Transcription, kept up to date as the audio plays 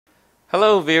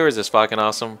Hello viewers, it's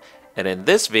FWKAwesome, and in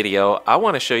this video I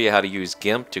want to show you how to use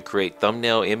Gimp to create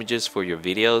thumbnail images for your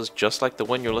videos just like the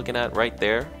one you're looking at right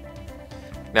there.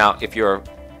 Now if you're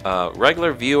a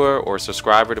regular viewer or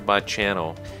subscriber to my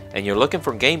channel and you're looking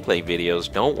for gameplay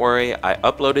videos, don't worry, I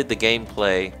uploaded the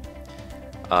gameplay.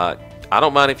 I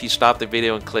don't mind if you stop the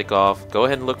video and click off. Go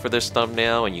ahead and look for this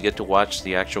thumbnail and you get to watch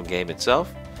the actual game itself.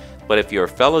 But if you're a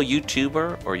fellow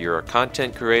YouTuber or you're a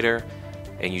content creator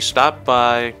and you stop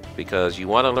by because you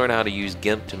want to learn how to use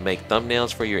Gimp to make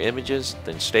thumbnails for your images,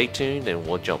 then stay tuned and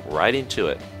we'll jump right into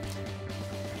it.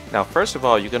 Now first of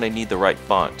all, you're going to need the right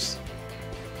fonts.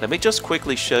 Let me just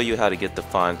quickly show you how to get the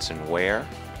fonts and where.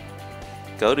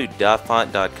 Go to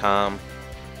 .font.com.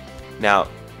 Now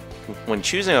when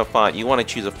choosing a font, you want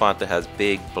to choose a font that has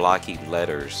big blocky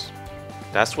letters.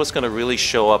 That's what's going to really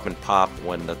show up and pop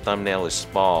when the thumbnail is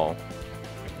small.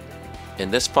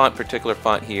 And this particular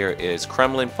font here is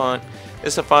Kremlin font.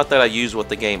 It's a font that I use with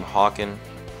the game Hawken.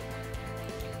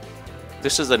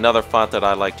 This is another font that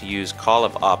I like to use, Call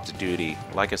of Opt Duty.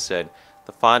 Like I said,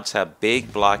 the fonts have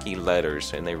big blocky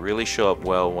letters and they really show up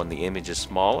well when the image is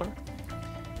smaller.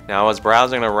 Now I was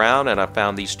browsing around and I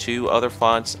found these two other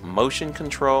fonts, Motion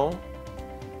Control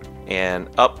and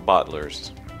Up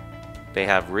Bottlers. They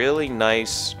have really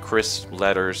nice crisp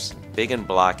letters, big and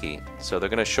blocky, so they're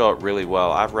going to show up really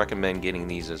well. I recommend getting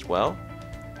these as well.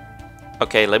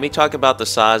 Okay, let me talk about the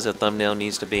size the thumbnail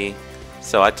needs to be.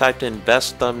 So I typed in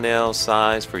best thumbnail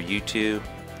size for YouTube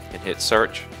and hit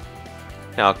search.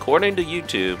 Now according to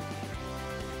YouTube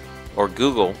or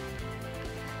Google,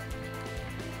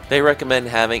 they recommend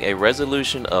having a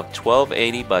resolution of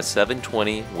 1280 by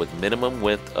 720 with minimum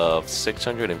width of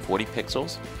 640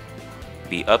 pixels.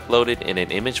 Be uploaded in an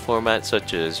image format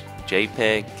such as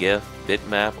JPEG, GIF,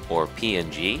 bitmap, or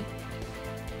PNG.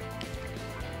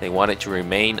 They want it to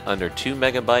remain under 2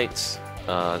 megabytes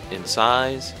in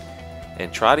size,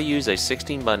 and try to use a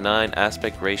 16:9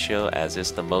 aspect ratio as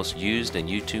it's the most used in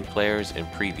YouTube players and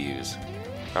previews.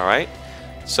 Alright,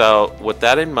 so with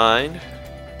that in mind,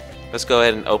 let's go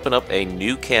ahead and open up a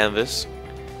new canvas.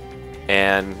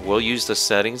 And we'll use the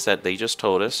settings that they just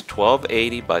told us,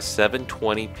 1280 by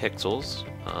 720 pixels,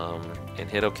 and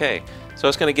hit OK. So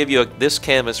it's going to give you this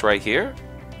canvas right here.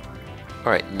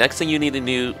 All right, next thing you need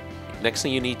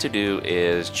to do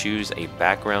is choose a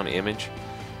background image.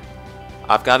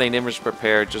 I've got an image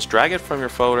prepared. Just drag it from your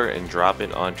folder and drop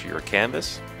it onto your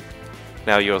canvas.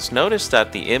 Now you'll notice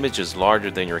that the image is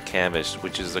larger than your canvas,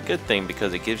 which is a good thing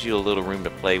because it gives you a little room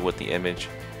to play with the image.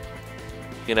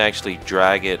 You can actually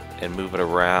drag it and move it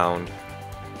around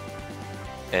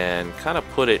and kind of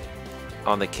put it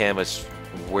on the canvas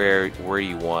where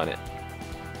you want it.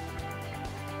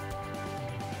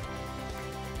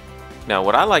 Now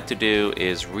what I like to do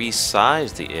is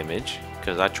resize the image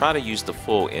because I try to use the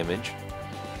full image.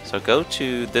 So go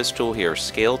to this tool here,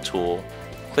 Scale Tool,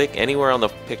 click anywhere on the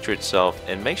picture itself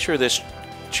and make sure this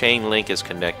chain link is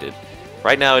connected.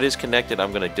 Right now it is connected.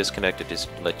 I'm going to disconnect it to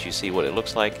let you see what it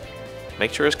looks like.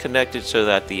 Make sure it's connected so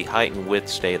that the height and width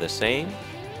stay the same.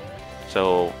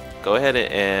 So go ahead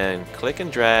and click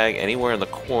and drag anywhere in the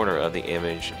corner of the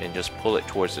image and just pull it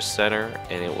towards the center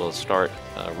and it will start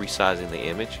resizing the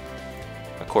image.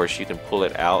 Of course you can pull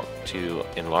it out to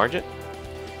enlarge it.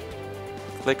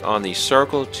 Click on the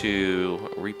circle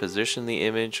to reposition the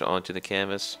image onto the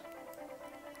canvas.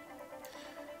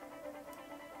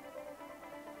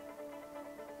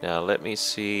 Now let me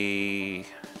see.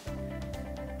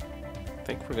 I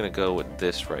think we're going to go with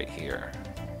this right here.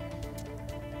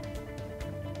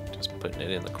 Just putting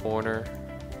it in the corner.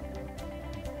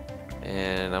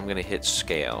 And I'm going to hit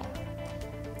scale.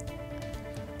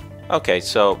 Okay,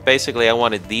 so basically I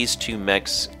wanted these two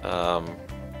mechs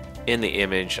in the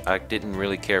image. I didn't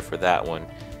really care for that one.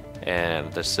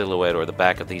 And the silhouette or the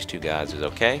back of these two guys is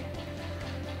okay.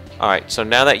 Alright, so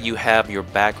now that you have your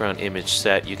background image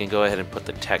set, you can go ahead and put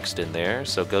the text in there.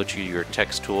 So go to your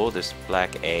text tool, this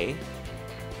black A.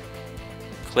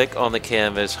 Click on the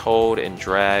canvas, hold and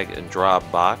drag and draw a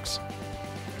box.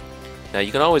 Now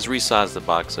you can always resize the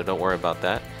box, so don't worry about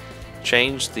that.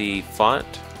 Change the font.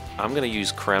 I'm going to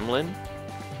use Kremlin.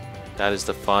 That is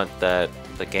the font that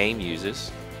the game uses.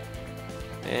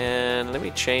 And let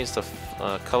me change the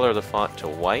color of the font to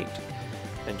white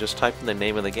and just type in the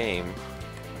name of the game.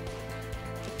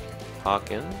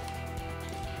 Hawken.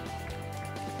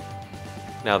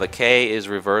 Now the K is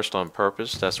reversed on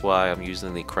purpose. That's why I'm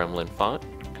using the Kremlin font,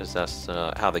 because that's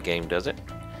how the game does it.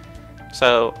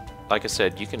 So like I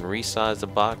said, you can resize the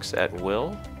box at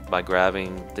will by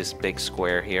grabbing this big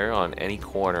square here on any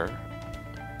corner,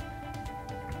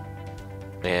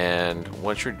 and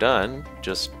once you're done,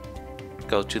 just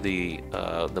go to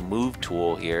the move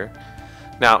tool here.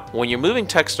 Now, when you're moving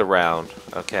text around,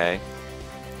 okay,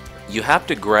 you have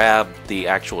to grab the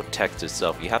actual text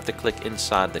itself. You have to click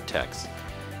inside the text.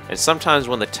 And sometimes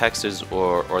when the text is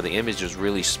or the image is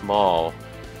really small,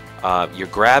 you're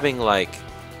grabbing like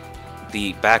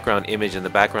the background image, and the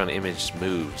background image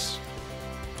moves.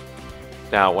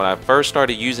 Now, when I first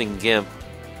started using Gimp,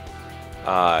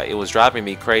 it was driving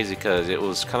me crazy because it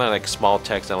was kind of like small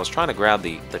text. I was trying to grab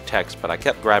the text, but I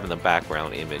kept grabbing the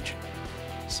background image.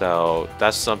 So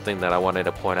that's something that I wanted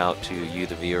to point out to you,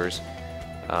 the viewers.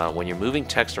 When you're moving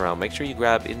text around, make sure you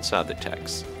grab inside the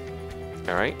text.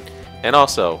 Alright? And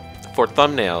also, for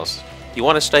thumbnails, you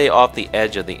want to stay off the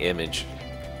edge of the image.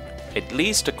 At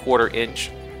least a 1/4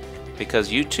 inch, because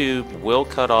YouTube will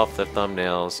cut off the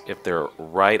thumbnails if they're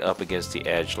right up against the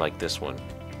edge like this one.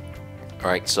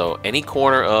 Alright, so any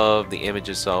corner of the image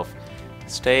itself,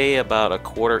 stay about a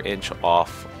 1/4 inch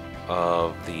off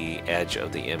of the edge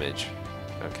of the image.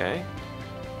 Okay,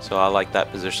 so I like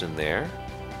that position there.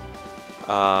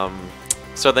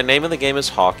 So the name of the game is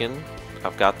Hawken.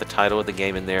 I've got the title of the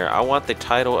game in there. I want the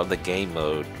title of the game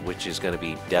mode, which is going to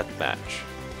be Deathmatch.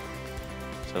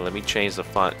 So let me change the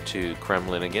font to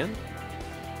Kremlin again.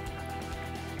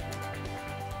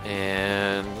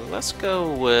 And let's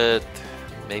go with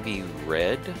maybe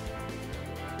red.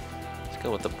 Let's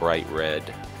go with the bright red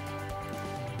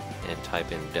and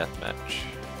type in Deathmatch.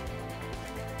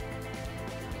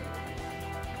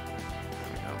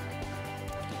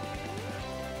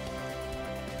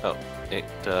 Oh,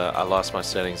 I lost my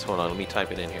settings. Hold on, let me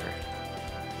type it in here.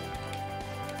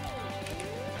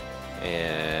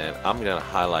 And I'm going to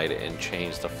highlight it and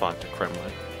change the font to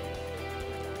Kremlin.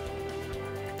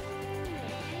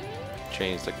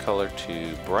 Change the color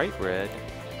to bright red.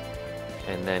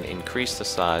 And then increase the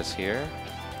size here.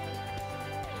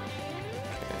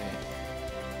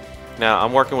 Okay. Now,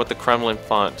 I'm working with the Kremlin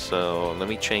font, so let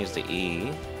me change the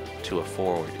E to a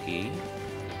forward E.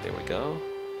 There we go.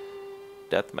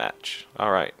 Deathmatch.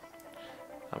 Alright.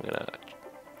 I'm gonna...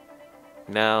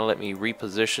 Now let me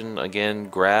reposition again,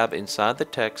 grab inside the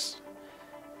text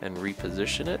and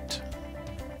reposition it.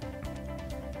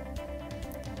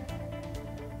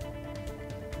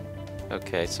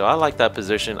 Okay, so I like that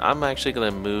position. I'm actually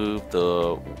gonna move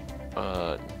the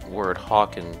word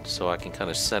Hawken so I can kind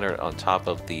of center it on top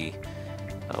of the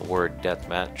word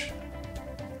Deathmatch.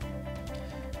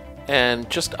 And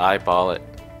just eyeball it.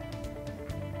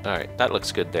 Alright, that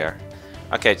looks good there.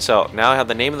 Okay, so now I have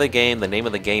the name of the game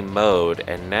mode,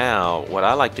 and now what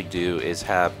I like to do is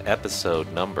have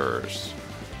episode numbers.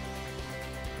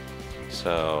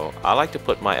 So I like to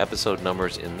put my episode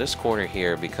numbers in this corner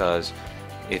here, because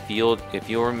if you'll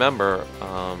remember,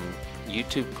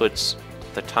 YouTube puts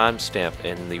the timestamp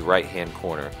in the right hand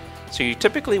corner. So you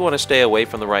typically want to stay away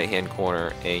from the right hand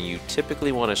corner, and you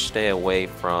typically want to stay away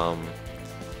from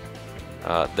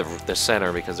the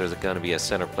center, because there's going to be a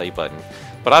center play button.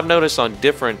 But I've noticed on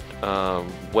different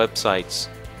websites,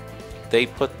 they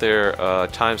put their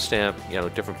timestamp,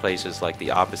 different places, like the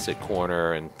opposite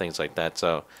corner and things like that.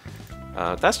 So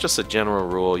that's just a general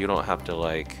rule. You don't have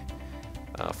to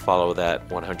follow that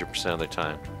 100% of the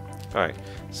time. All right,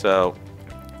 so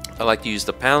I like to use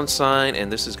the £,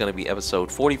 and this is going to be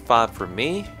episode 45 for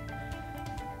me.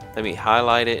 Let me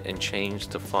highlight it and change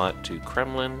the font to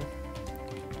Kremlin.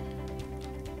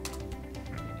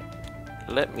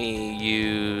 Let me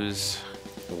use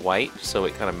white so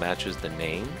it kind of matches the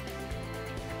name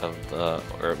of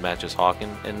or it matches Hawken,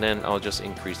 and then I'll just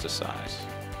increase the size.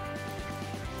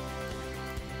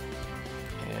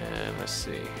 And let's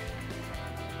see.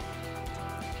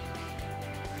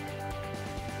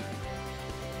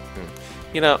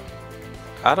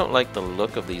 I don't like the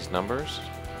look of these numbers.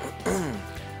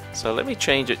 So let me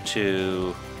change it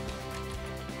to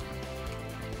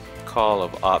Call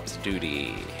of Ops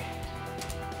Duty.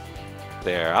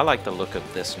 There, I like the look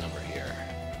of this number here.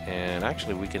 And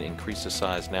actually we can increase the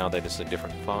size now that it's a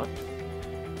different font.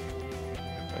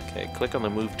 Okay, click on the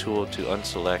move tool to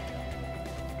unselect.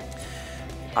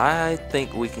 I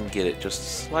think we can get it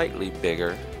just slightly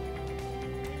bigger,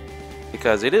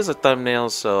 because it is a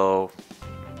thumbnail, so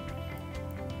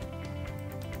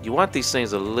you want these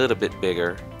things a little bit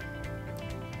bigger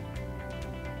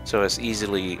so it's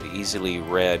easily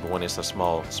read when it's a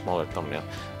smaller thumbnail.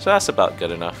 So that's about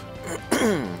good enough.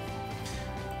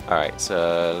 Alright,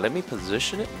 so let me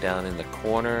position it down in the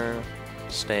corner,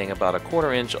 staying about a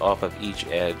 1/4 inch off of each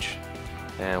edge,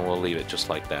 and we'll leave it just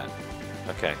like that.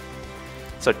 Okay,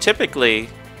 so typically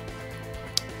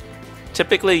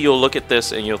you'll look at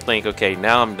this and you'll think, okay,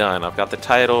 now I'm done. I've got the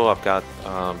title, I've got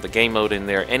the game mode in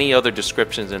there, any other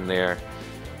descriptions in there,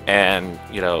 and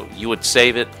you would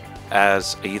save it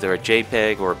as either a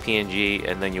JPEG or a PNG,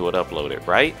 and then you would upload it,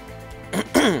 right?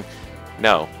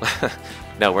 No.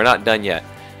 No, we're not done yet.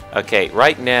 Okay,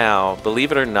 right now,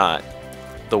 believe it or not,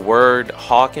 the word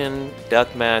Hawken,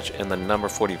 Deathmatch, and the number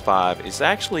 45 is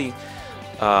actually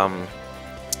a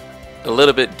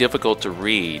little bit difficult to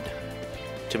read.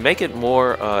 To make it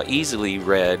more easily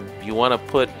read, you want to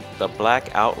put the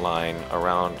black outline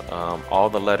around all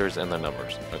the letters and the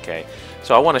numbers. Okay,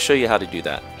 so I want to show you how to do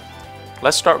that.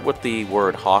 Let's start with the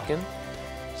word Hawken.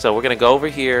 So we're going to go over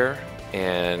here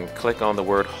and click on the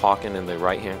word Hawken in the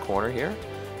right hand corner here,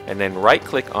 and then right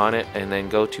click on it and then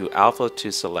go to alpha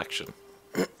to selection.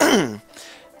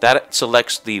 That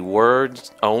selects the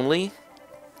words only.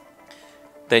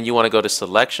 Then you want to go to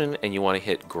selection and you want to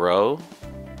hit grow,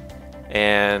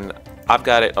 and I've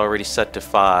got it already set to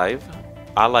 5.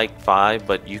 I like 5,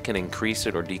 but you can increase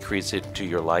it or decrease it to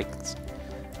your likes.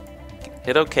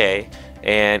 Hit OK,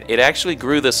 and it actually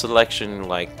grew the selection,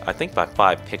 like I think by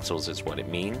 5 pixels is what it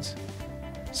means.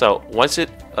 So once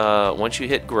you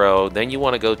hit grow, then you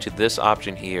want to go to this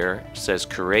option here. It says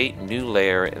create new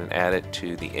layer and add it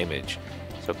to the image.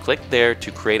 So click there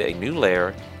to create a new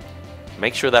layer.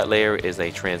 Make sure that layer is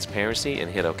a transparency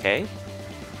and hit OK.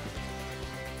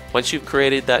 Once you've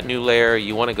created that new layer,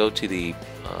 you want to go to the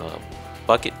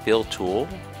bucket fill tool,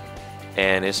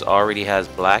 and it already has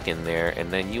black in there,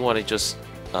 and then you want to just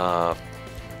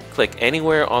click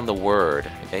anywhere on the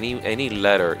word, any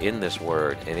letter in this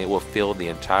word, and it will fill the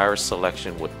entire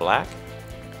selection with black.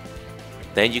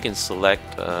 Then you can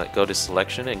select, go to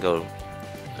selection and go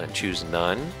and choose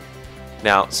none.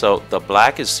 Now, so the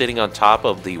black is sitting on top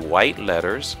of the white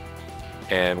letters,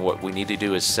 and what we need to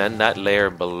do is send that layer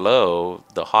below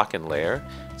the Hawken layer.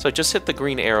 So just hit the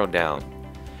green arrow down,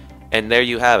 and there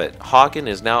you have it. Hawken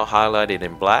is now highlighted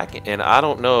in black, and I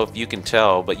don't know if you can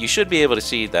tell, but you should be able to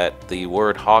see that the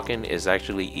word Hawken is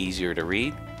actually easier to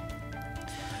read.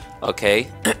 Okay,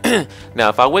 now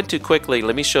if I went too quickly,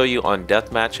 let me show you on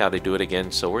Deathmatch how to do it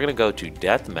again. So we're going to go to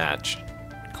Deathmatch,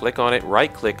 click on it,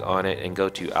 right click on it, and go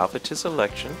to alpha to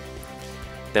selection.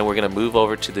 Then we're going to move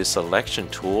over to the selection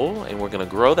tool, and we're going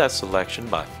to grow that selection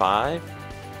by 5.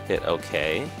 Hit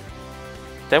OK.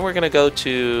 Then we're going to go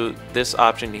to this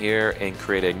option here and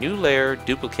create a new layer,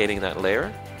 duplicating that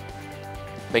layer.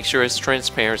 Make sure it's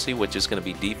transparency, which is going to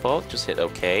be default. Just hit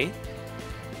OK.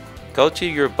 Go to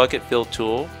your bucket fill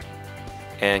tool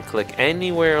and click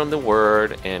anywhere on the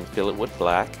word and fill it with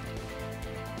black.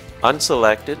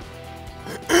 Unselect it.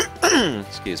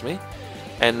 Excuse me.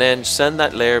 And then send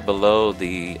that layer below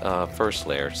the first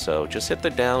layer. So just hit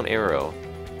the down arrow,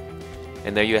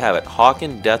 and there you have it,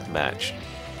 Hawken Deathmatch.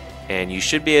 And you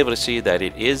should be able to see that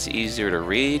it is easier to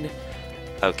read.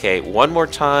 Okay, one more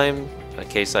time, in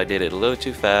case I did it a little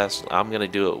too fast, I'm going to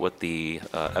do it with the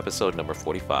episode number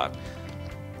 45.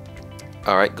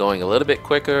 Alright, going a little bit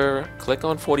quicker, click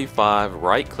on 45,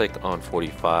 right click on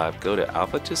 45, go to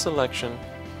alpha to selection,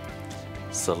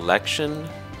 selection,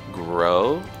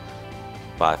 grow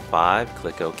by 5,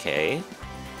 click OK.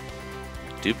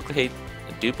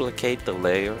 Duplicate the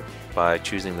layer by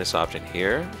choosing this option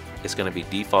here. It's going to be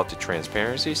default to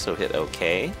transparency, so hit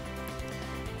OK.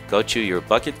 Go to your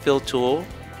bucket fill tool.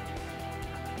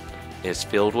 It's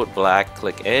filled with black.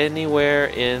 Click anywhere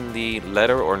in the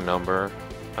letter or number.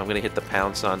 I'm going to hit the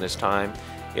pound sign this time.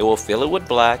 It will fill it with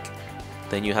black.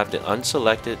 Then you have to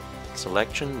unselect it,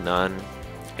 selection none,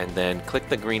 and then click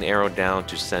the green arrow down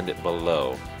to send it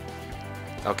below.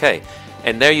 Okay,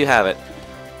 and there you have it.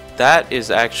 That is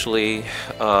actually,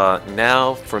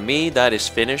 now for me, that is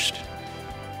finished.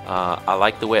 I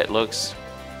like the way it looks.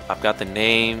 I've got the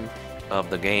name of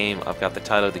the game, I've got the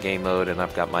title of the game mode, and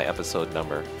I've got my episode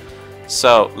number.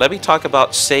 So let me talk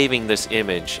about saving this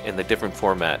image in the different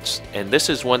formats. And this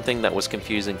is one thing that was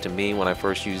confusing to me when I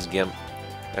first used Gimp.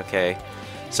 Okay,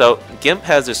 so Gimp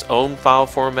has its own file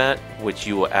format, which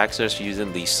you will access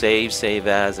using the save, save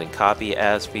as, and copy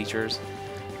as features.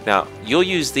 Now, you'll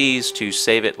use these to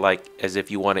save it like as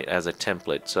if you want it as a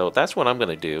template. So that's what I'm going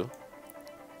to do.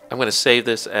 I'm going to save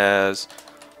this as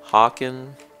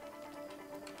Hawken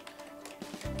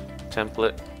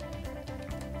template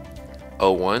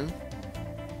 01.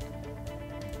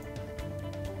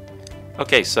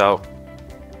 Okay, so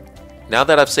now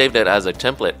that I've saved it as a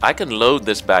template, I can load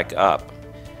this back up,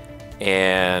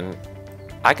 and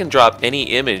I can drop any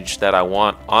image that I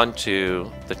want onto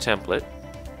the template.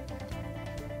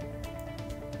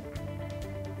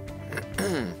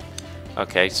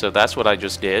 Okay, so that's what I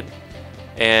just did,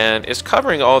 and it's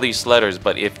covering all these letters,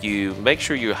 but if you make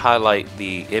sure you highlight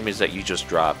the image that you just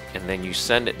dropped and then you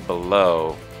send it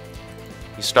below,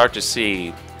 you start to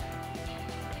see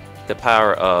the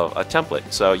power of a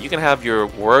template. So you can have your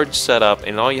words set up,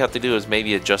 and all you have to do is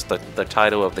maybe adjust the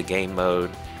title of the game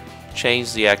mode,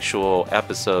 change the actual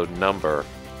episode number.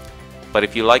 But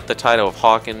if you like the title of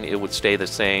Hawken, it would stay the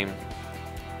same.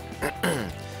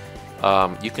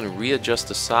 You can readjust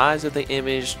the size of the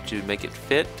image to make it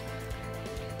fit.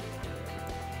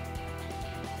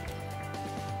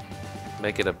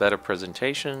 Make it a better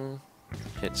presentation.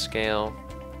 Hit scale.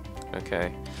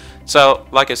 Okay. So,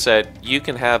 like I said, you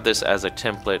can have this as a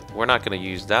template. We're not going to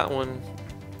use that one.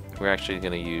 We're actually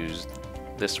going to use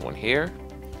this one here.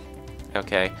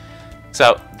 Okay.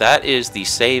 So that is the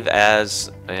save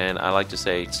as, and I like to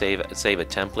say save a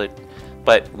template.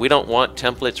 But we don't want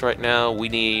templates right now. We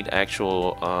need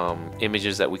actual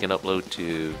images that we can upload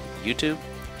to YouTube.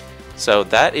 So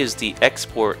that is the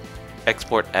export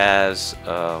as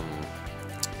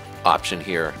option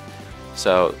here.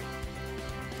 So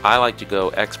I like to go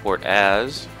export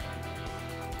as,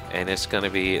 and it's going to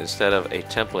be, instead of a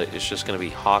template, it's just going to be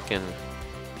Hawken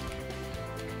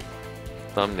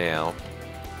thumbnail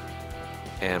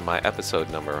and my episode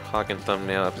number, Hawken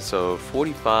thumbnail episode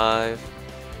 45.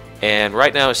 And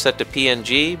right now it's set to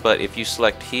PNG, but if you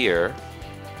select here,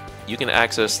 you can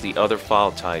access the other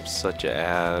file types such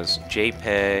as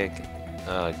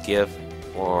JPEG, GIF,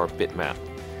 or bitmap.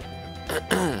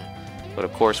 But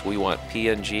of course we want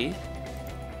PNG.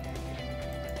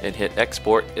 And hit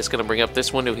export. It's going to bring up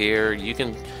this window here. You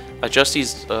can adjust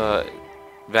these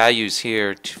values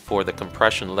here for the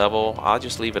compression level. I'll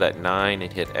just leave it at 9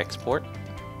 and hit export.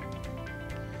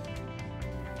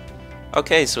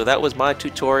 Okay, so that was my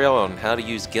tutorial on how to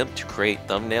use Gimp to create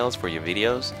thumbnails for your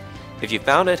videos. If you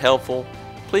found it helpful,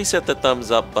 please hit the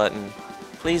thumbs up button.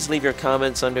 Please leave your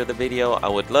comments under the video. I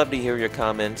would love to hear your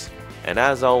comments. And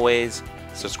as always,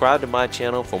 subscribe to my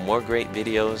channel for more great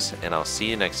videos, and I'll see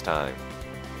you next time.